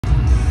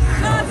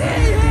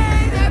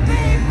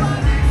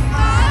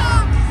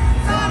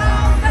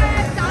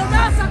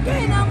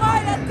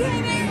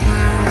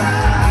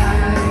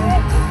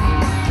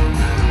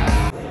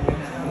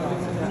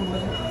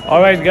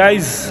Alright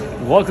guys,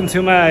 welcome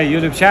to my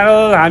YouTube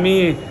channel.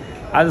 हामी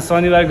आज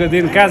शनिबारको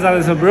दिन कहाँ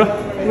जाँदैछौँ bro?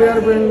 We are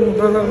going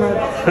Dubarmarg.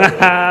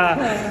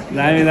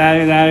 दामी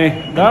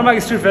दुबरमार्ग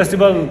स्ट्रिट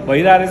फेस्टिभल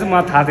भइरहेको रहेछ,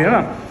 मलाई थाहा थिएन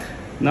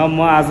न।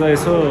 म आज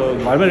यसो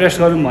घरमै रेस्ट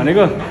गरौँ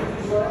भनेको,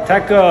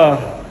 ठ्याक्क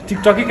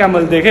टिकटकै काम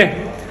मैले देखेँ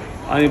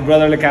अनि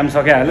ब्रदरले काम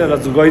सकिहाल्यो र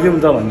गइदिउँ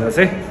त भनेर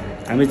चाहिँ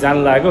हामी जान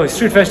लागेको।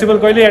 स्ट्रिट फेस्टिभल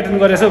कहिले एटेन्ड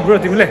गरेछौ ब्रो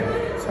तिमीले?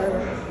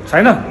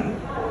 छैन?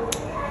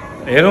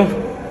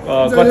 हेरौँ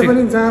कति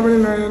पनि जहाँ पनि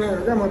नयाँ नै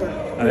हो क्या म त।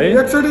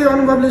 एकचोटि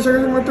अनुभव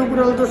लिइसकेपछि म त्यो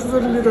कुरालाई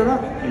दोस्रोचोटि लिँदैन,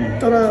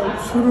 तर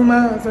सुरुमा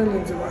चाहिँ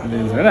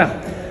लिन्छु हैन।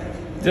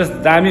 जस्ट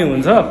दामी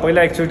हुन्छ।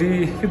 पहिला एकचोटि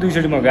कि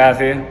दुईचोटि म गएको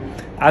थिएँ।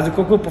 आज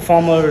को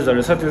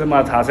पर्फर्मर्सहरू छ त्यो चाहिँ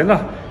मलाई थाहा छैन,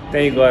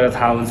 त्यहीँ गएर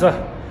थाहा हुन्छ।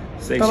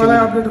 तपाईँलाई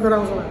अपडेट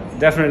गराउँछु,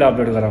 डेफिनेटली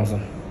अपडेट गराउँछु।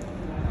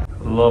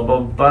 ल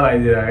बब्बाल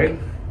आइदिएर है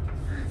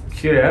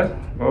के यार,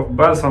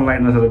 बब्बाल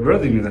सनलाइनमा छ त ब्रो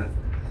तिमी त।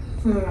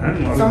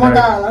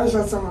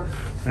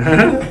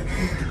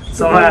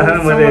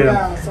 समाएर मैले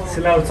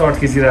सिलाउट सर्ट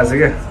खिचिरहेको छु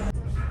क्या।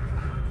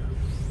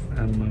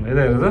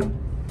 यता हेर त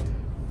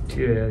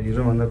के यार,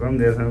 हिरोभन्दा कम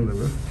दिएको छ नि त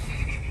ब्रो।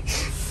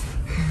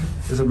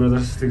 त्यसो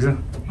ब्रदर्स ठिक छ?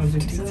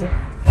 हजुर ठिक छ।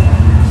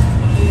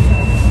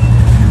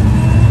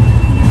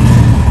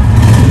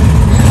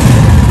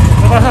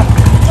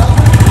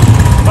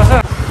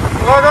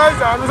 ल गाइस,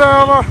 हामी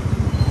चाहिँ अब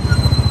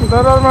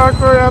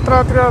दुबरमार्गको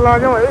यात्रातिर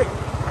लाग्यौँ है।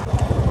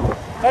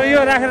 अब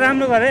यो राखेर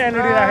राम्रो गरे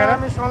एलइडी राखेर।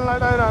 हामी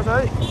सनलाइट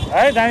आइरहेछ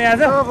है दामी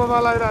आज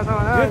बबाल आइरहेछ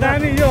भने यो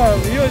दामी।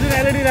 यो जुन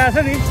एलइडी रहेछ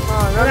नि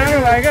राम्रो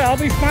भयो क्या।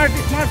 अब स्मार्ट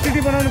सिटी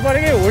बनाउनु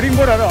पऱ्यो कि होर्डिङ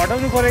बोर्डहरू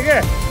हटाउनु पऱ्यो क्या।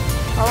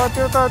 अब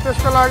त्यो त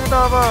त्यसको लागि त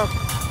अब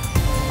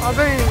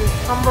अझै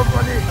सम्भव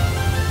पनि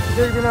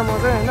देख्दिनँ म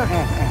चाहिँ होइन।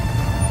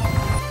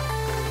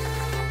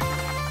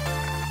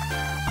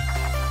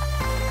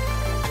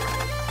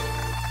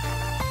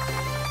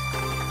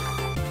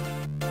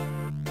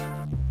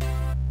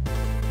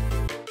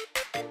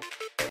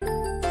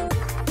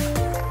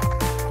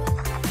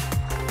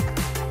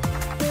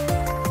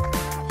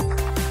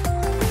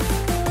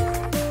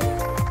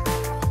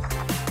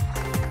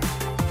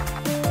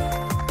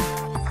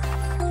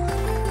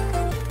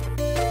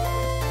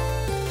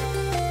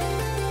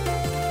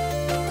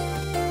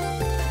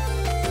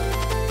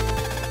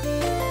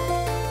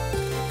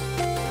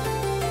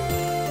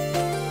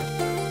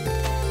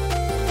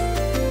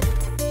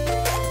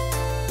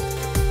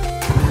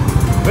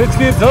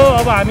 रिच हो।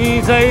 अब हामी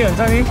चाहिँ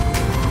हुन्छ नि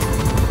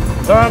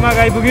दुबरमार्ग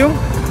आइपुग्यौँ।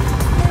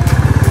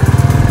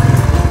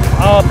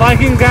 अब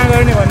पार्किङ कहाँ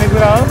गर्ने भन्ने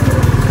कुरा हो।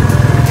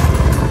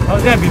 अब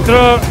त्यहाँभित्र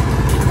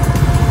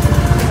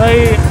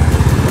चाहिँ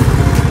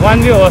वान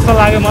भ्यू हो जस्तो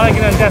लाग्यो मलाई,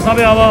 किनभने त्यहाँ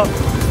सबै अब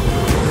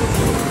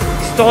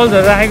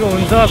स्टल्सहरू राखेको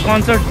हुन्छ,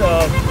 कन्सर्ट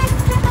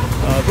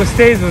को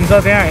स्टेज हुन्छ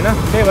त्यहाँ होइन।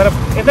 त्यही भएर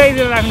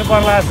यतैतिर राख्नु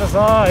पर्ला जस्तो छ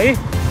है।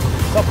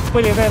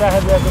 सबैले यतै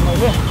राखेर दिएको छु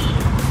मैले।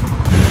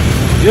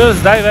 यो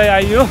दाइ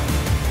आइयो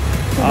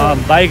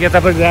बाइक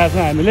यतापट्टि गएको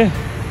छौँ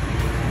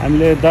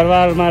हामीले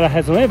दरबारमा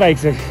राखेको छौँ है बाइक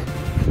चाहिँ।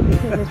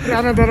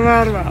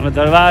 हाम्रो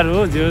दरबार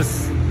हो, जस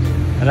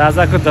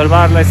राजाको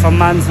दरबारलाई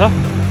सम्मान छ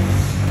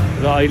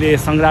र अहिले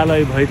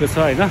सङ्ग्रहालय भएको छ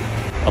होइन।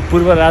 अब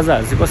पूर्व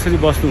राजाहरू चाहिँ कसरी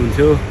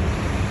बस्नुहुन्थ्यो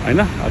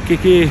होइन, के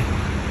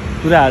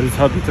कुराहरू छ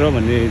भित्र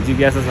भन्ने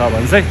जिज्ञासा छ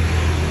भने चाहिँ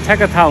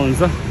ठ्याक्क थाहा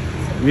हुन्छ।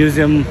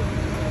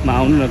 म्युजियममा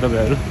आउनु न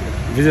तपाईँहरू,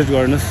 भिजिट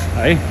गर्नुहोस्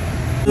है।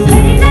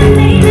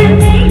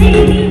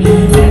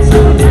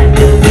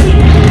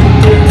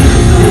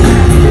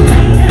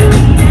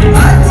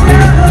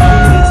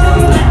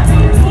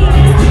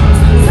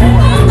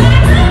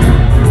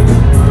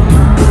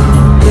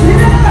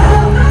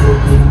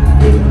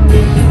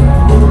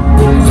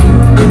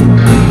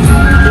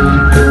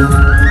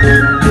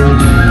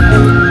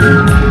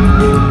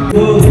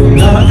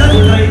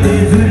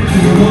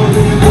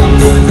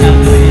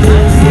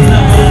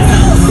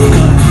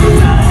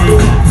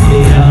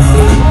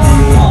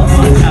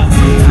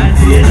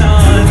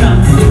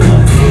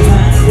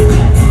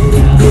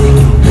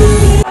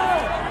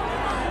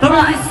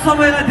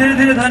 सबैलाई धेरै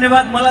धेरै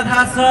धन्यवाद। मलाई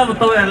थाहा छ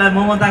तपाईँहरूलाई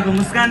ममताको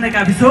मुस्कान नै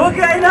काफी छ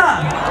कि होइन।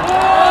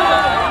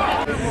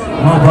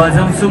 म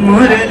बजाउँछु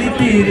मुरली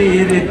तिरे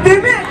रे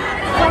तिमी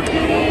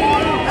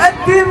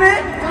तिमी।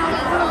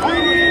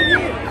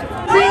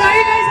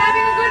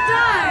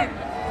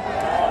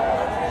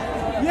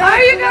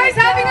 Are you guys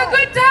having a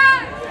good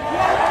time?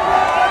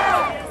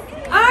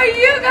 Are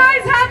you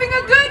guys having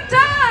a good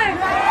time?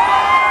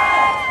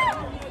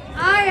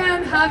 I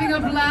am having a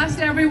blast,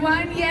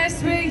 everyone. Yes,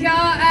 we're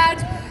here at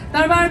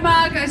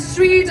Dubarmarg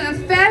Street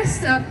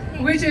Fest,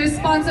 which is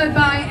sponsored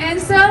by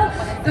Ncell.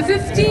 The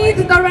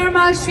 15th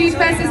Dubarmarg Street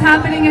Fest is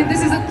happening, and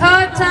this is the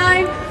third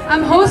time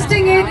I'm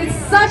hosting it. It's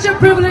such a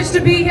privilege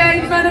to be here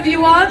in front of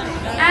you all,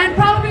 and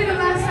probably the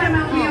last time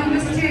I'll be on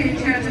the stage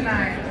here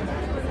tonight.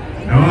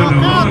 No,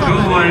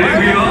 don't worry.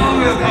 We all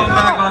will come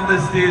back on the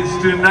stage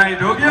tonight.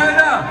 Okay,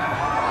 Aida?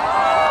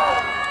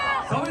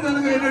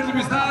 सबैजनाको energy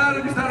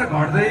बिस्तारै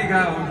घट्दै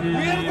गयो कि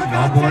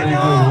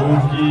नबढेको हो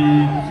कि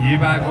के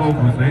भएको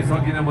बुझ्नै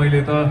सकिनँ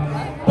मैले त।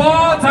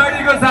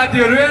 पछाडिको पछाडिको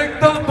साथीहरू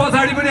एकदम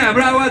पछाडि पनि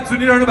हाम्रो आवाज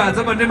सुनिरहनु भएको छ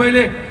भन्ने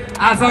मैले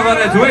आशा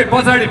गरेको छु है।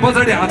 पछाडि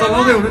पछाडि हात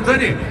हल्लाउँदै हुनुहुन्छ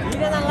नि,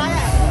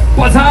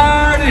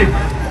 पछाडि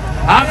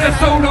हात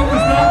यस्तो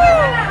उठाउनुहोस् न।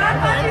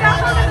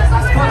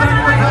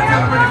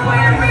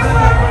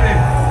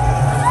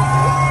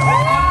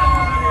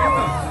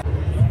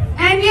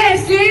 And yes,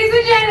 ladies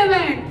and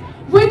gentlemen,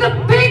 with a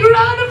big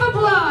round of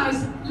applause,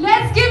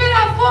 let's give it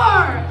up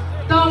for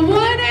the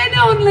one and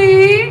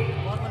only.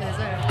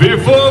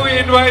 Before we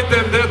invite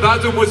them,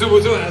 दाजु मुसु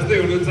मुसु हाँस्दै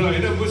हुनुहुन्छ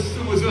हैन, मुसु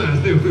मुसु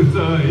हाँस्दै हुनुहुन्छ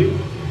है।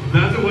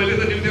 दाजु मैले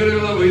त निम्त्याउने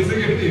बेला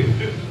भइसक्यो नि।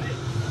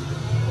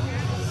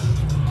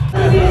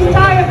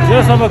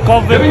 जस अब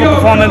कबवेबको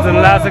पर्फर्मेन्सहरू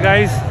लाग्छ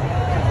गाइस,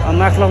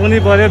 मार्क्स लगाउनै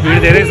पर्यो, भिड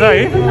धेरै छ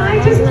है।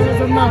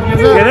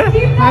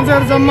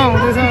 मान्छेहरू जम्मा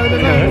हुँदैछ अहिले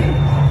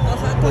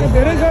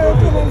धेरै छ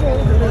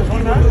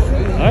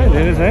है,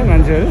 धेरै छ है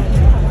मान्छेहरू,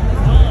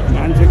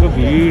 मान्छेको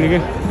भिड के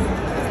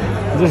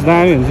जस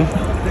दामी हुन्छ।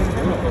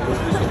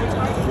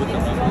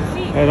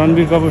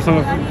 रणबीर कपुरसँग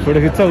फोटो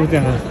खिच्छ उ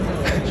त्यहाँ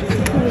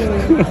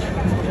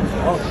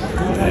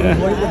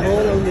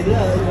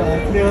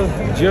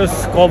जस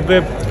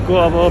कबवेबको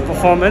अब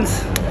पर्फर्मेन्स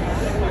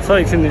छ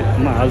एकछिन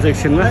म हाल्छु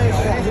एकछिनमा।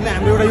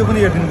 हाम्रो एउटा यो पनि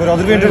हेरिदिनु पर्यो,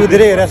 हजुरको इन्टरभ्यू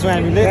धेरै हेरेको छौँ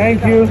हामीले।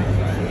 Thank you.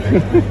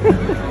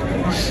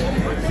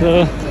 सो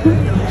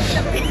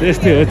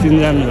त्यस्तै हो,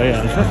 चिनजान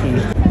भइहाल्छ।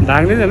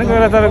 भाग्ने छैन कोही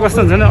बेला, तर कस्तो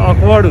हुन्छ भने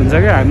अक्वर्ड हुन्छ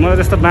क्या, मलाई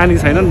त्यस्तो बानी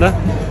छैन नि त,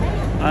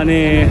 अनि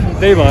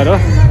त्यही भएर हो।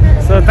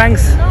 सो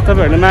थ्याङ्क्स,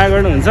 तपाईँहरूले माया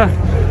गर्नुहुन्छ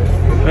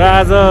र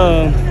आज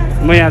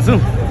म यहाँ छु,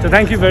 so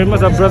thank you very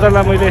much. अब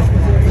ब्रदरलाई मैले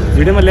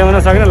भिडियोमा ल्याउन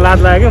सकेन, लाज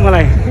लाग्यो क्या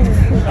मलाई,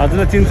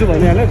 हजुरलाई चिन्छु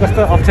भनिहाल्यो,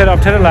 कस्तो अप्ठ्यारो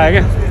अप्ठ्यारो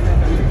लाग्यो क्या।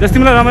 जस्तो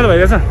तिमीलाई रमाइलो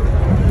भइरहेछ?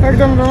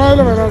 एकदम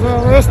रमाइलो भइरहेछ।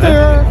 अब यस्तै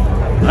हो,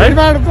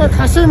 भिडभाड त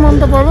खासै मन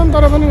त पर्दैन,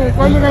 तर पनि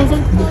कहिलेकाहीँ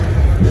चाहिँ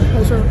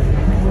यसो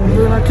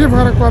के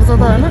फरक पर्छ त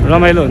होइन,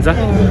 रमाइलो हुन्छ।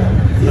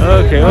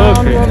 ओके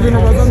ओके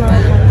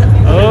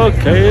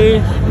ओके,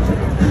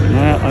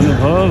 नयाँ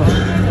अनुभव।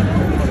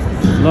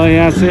 ल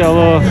यहाँ चाहिँ अब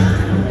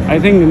आई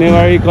थिङ्क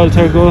नेवारी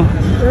कल्चरको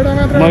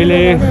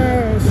मैले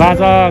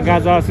बाजा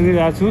गाजा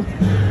सुनिरहेको छु,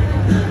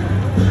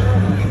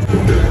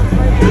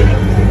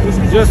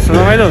 जस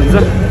रमाइलो हुन्छ।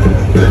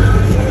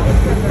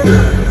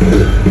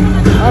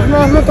 आफ्नो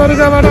आफ्नो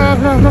तरिकाबाट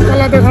आफ्नो आफ्नो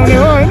कला देखाउने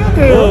हो होइन,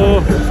 त्यही हो।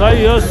 सही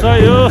हो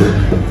सही हो।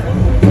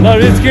 ल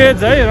रिच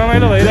किड्स है,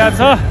 रमाइलो भइरहेको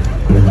छ।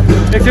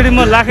 एकचोटि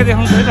म लाखे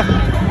देखाउँछु है त।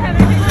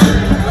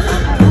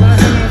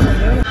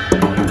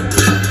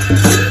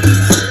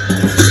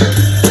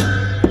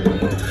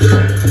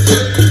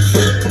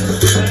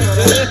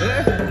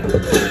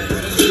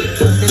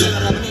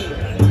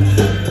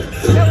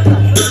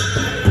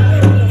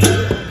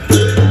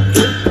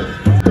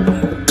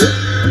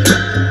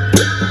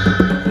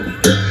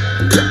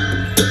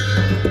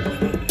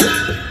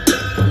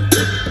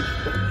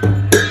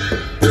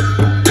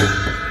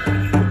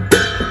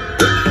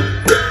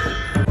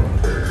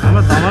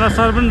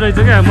 सर पनि रहेछ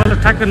क्या, मलाई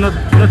ठ्याक्कै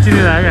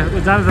नचिनिरहेको क्या, ऊ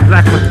जान्छ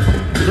ब्ल्याकमा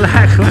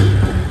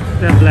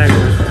त्यहाँ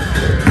ब्ल्याकमा।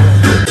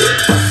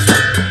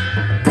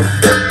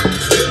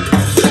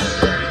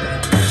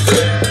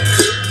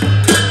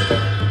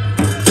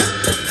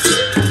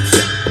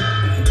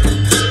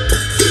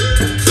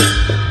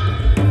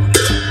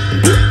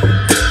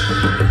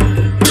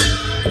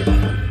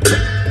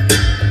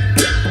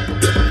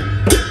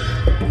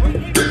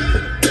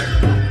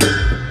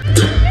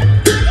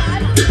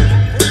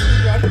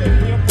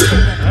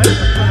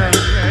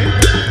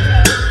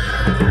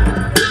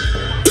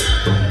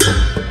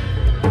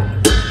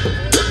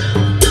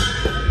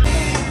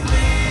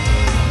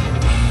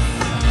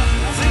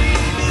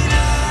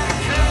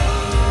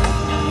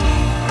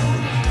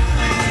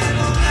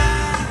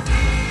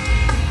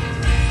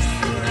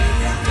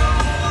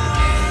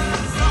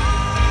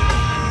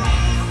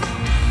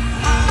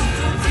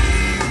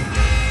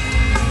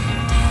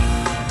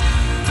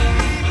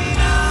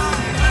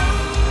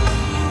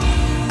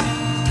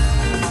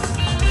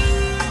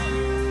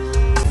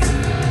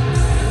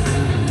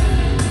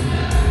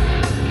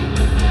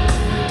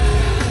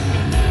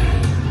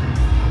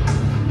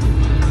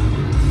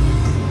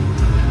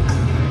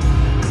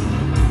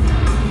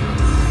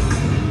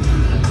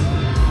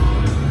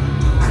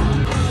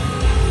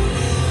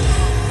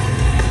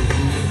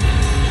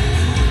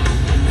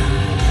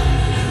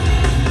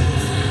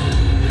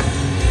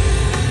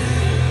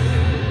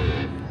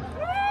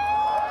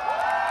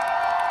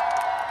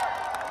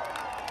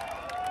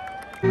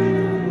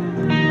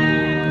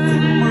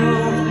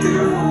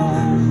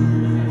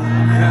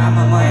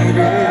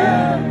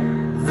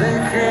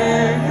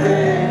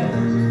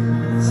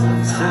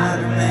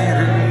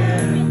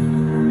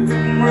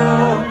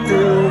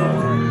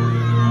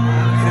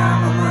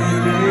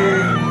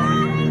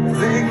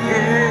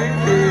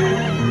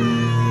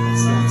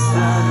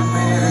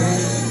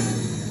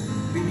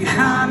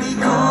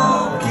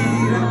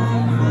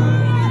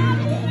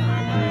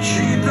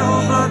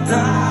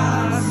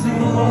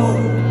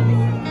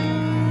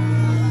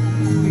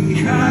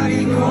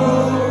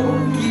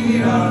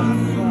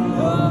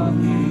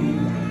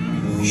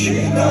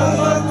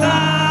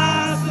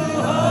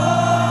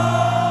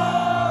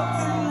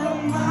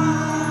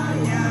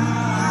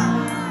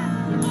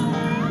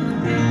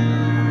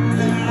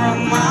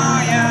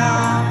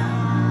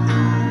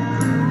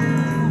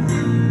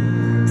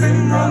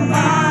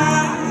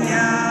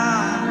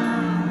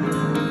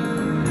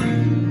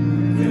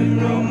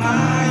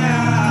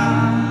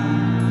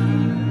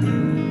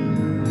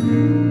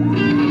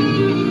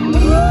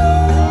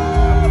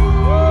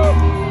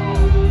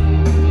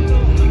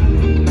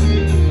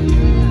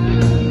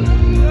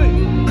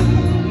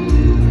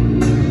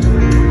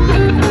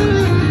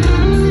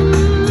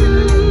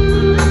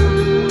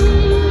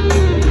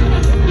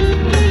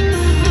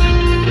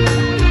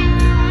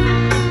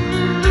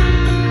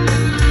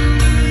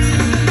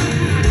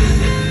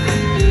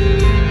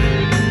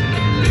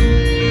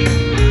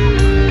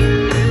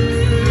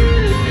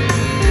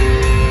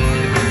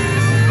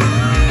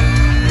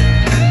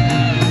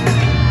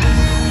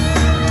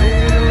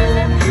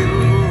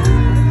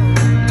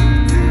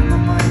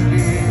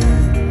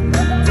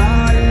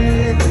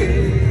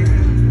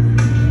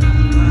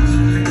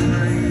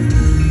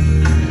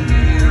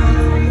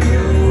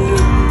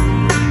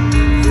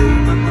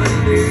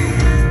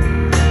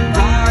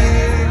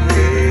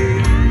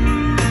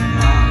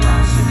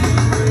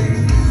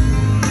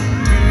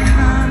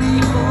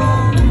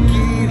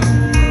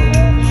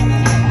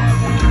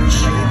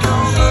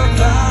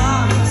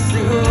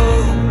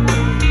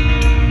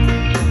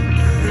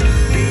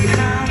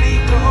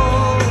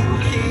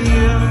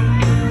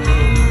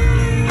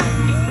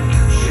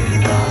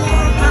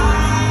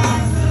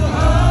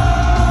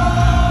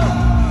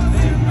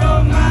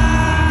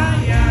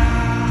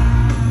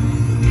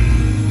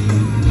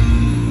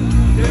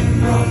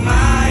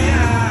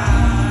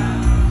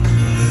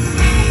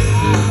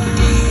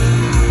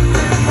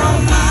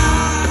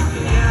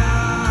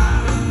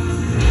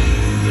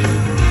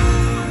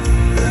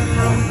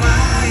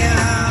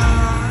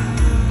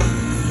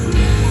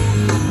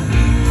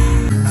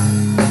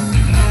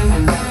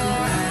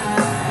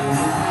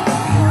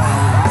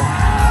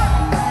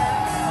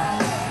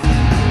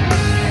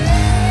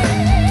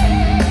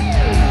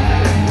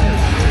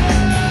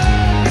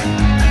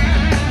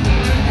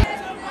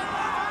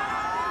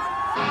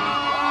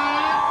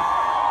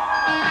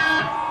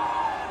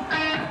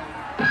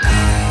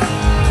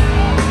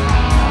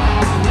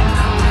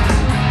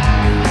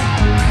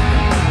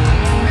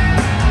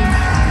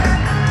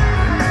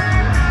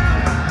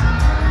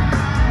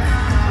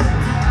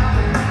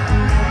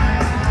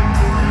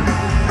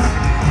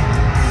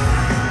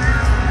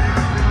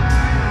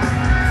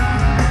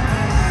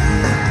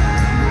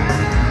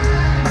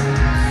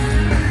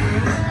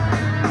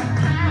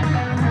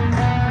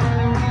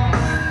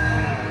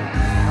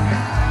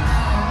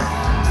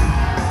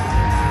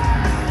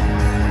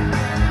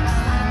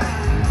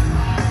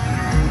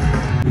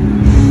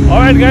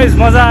 अलराइट गाइज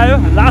मजा आयो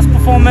लास्ट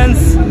पर्फर्मेन्स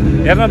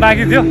हेर्न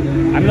बाँकी थियो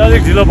हामीलाई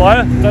अलिक ढिलो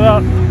भयो तर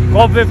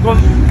कबवेबको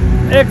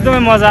एकदमै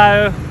मजा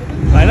आयो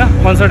होइन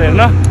कन्सर्ट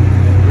हेर्न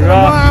र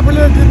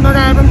आफूले गीत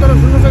नगाए पनि तर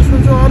सुन्नु चाहिँ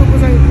सुन्छु अरूको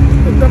चाहिँ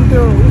एकदम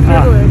त्यो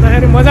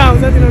हेर्दाखेरि मजा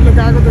आउँछ तिनीहरूले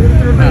गाएको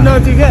तिनीहरूको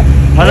इनर्जी क्या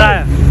मजा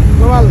आयो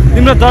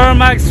तिम्रो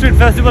दरबारमार्ग स्ट्रिट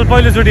फेस्टिभल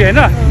पहिलोचोटि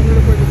होइन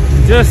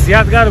त्यो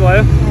यादगार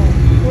भयो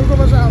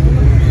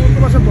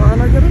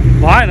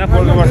भएन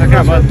पोहोरको वर्ष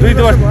कहाँ भयो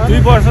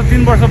 2 वर्ष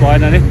 3 वर्ष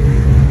भएन नि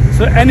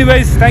So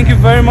anyways, thank you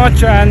very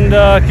much and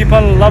keep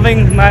on loving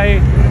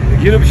my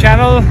YouTube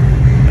channel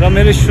र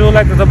मेरो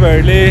सोलाई त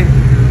तपाईहरुले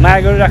माया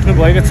गरिराख्नु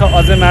भएको छ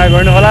अझै माया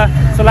गर्नु होला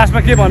सो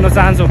लास्टमा के भन्न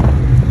चाहन्छु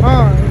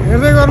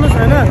हेर्दै गर्नुस्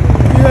हैन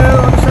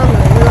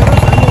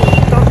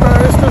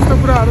यस्तो यस्तो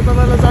कुराहरू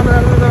तपाईलाई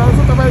जानकारी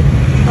गराउँछु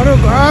तपाईहरु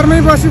घरमै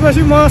बसी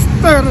बसी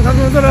मस्त हेर्न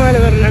सक्नुहुन्छ रमाइलो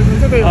गरेर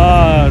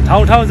सक्नुहुन्छ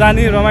ठाउँ ठाउँ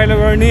जाने रमाइलो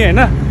गर्ने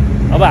हैन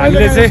अब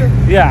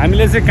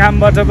हामीले चाहिँ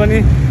कामबाट पनि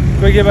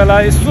कोही बेला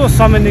यसो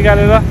समय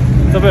निकालेर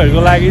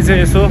तपाईहरुको लागि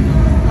चाहिँ यसो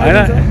हैन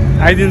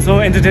आइदिन्छौँ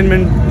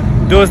एन्टरटेनमेन्ट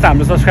डोज त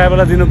हाम्रो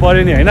सब्सक्राइबरलाई दिनु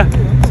पर्यो नि हैन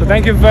so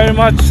thank you very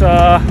much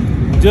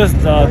just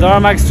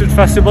Darbarmarg street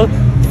festival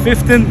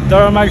 15th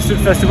Darbarmarg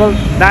street festival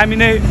दामी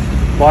नै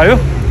भयो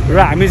र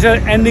हामी चाहिँ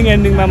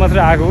एन्डिङमा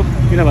मात्रै आएको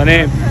किनभने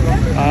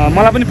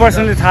मलाई पनि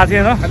पर्सनली थाहा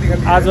थिएन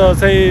आज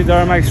चाहिँ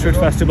दरबारमार्ग स्ट्रिट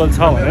फेस्टिभल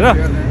छ भनेर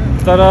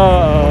तर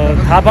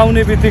थाहा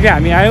पाउने बित्तिकै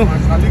हामी आयौँ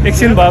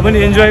एकछिन भए पनि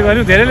इन्जोय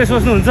गऱ्यौँ धेरैले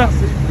सोच्नुहुन्छ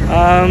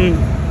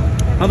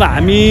अब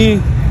हामी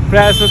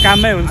प्रायः जस्तो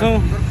काममै हुन्छौँ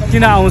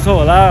किन आउँछौँ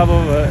होला अब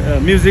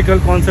म्युजिकल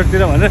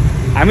कन्सर्टतिर भनेर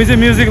हामी चाहिँ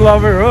म्युजिक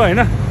लभर हो होइन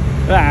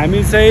र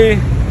हामी चाहिँ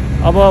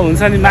अब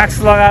हुन्छ नि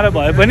मास्क लगाएर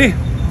भए पनि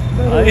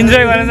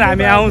इन्जोय गरेर चाहिँ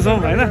हामी आउँछौँ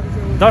होइन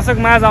दर्शक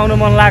माझ आउनु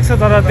मन लाग्छ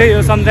तर त्यही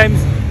हो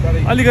समटाइम्स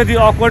अलिकति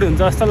अक्वर्ड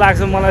हुन्छ जस्तो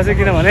लाग्छ मलाई चाहिँ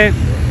किनभने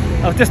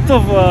अब त्यस्तो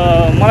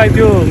मलाई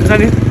त्यो हुन्छ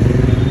नि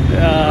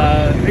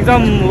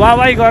एकदम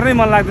वाहवाही गर्नै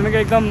मन लाग्दैन कि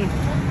एकदम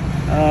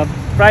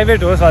प्राइभेट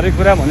होस् हरेक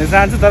कुरा भन्ने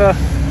चाहन्छु तर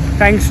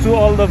thanks to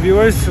all the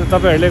viewers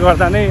तपाईँहरूले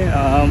गर्दा नै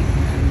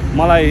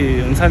मलाई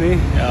हुन्छ नि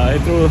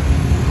यत्रो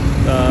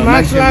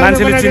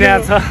मान्छेले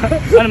चिनेको छ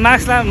अनि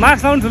मास्क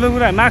लाउनु ठुलो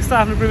कुरा मास्क त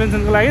आफ्नो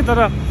प्रिभेन्सनको लागि तर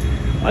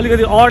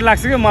अलिकति अड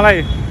लाग्छ कि मलाई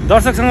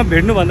दर्शकसँग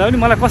भेट्नुभन्दा पनि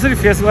मलाई कसरी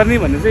फेस गर्ने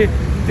भन्ने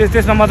चाहिँ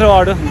त्यसमा मात्रै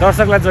अड हो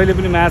दर्शकलाई जहिले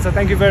पनि माया छ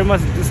thank you very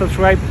much to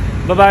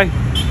subscribe bye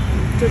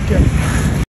take care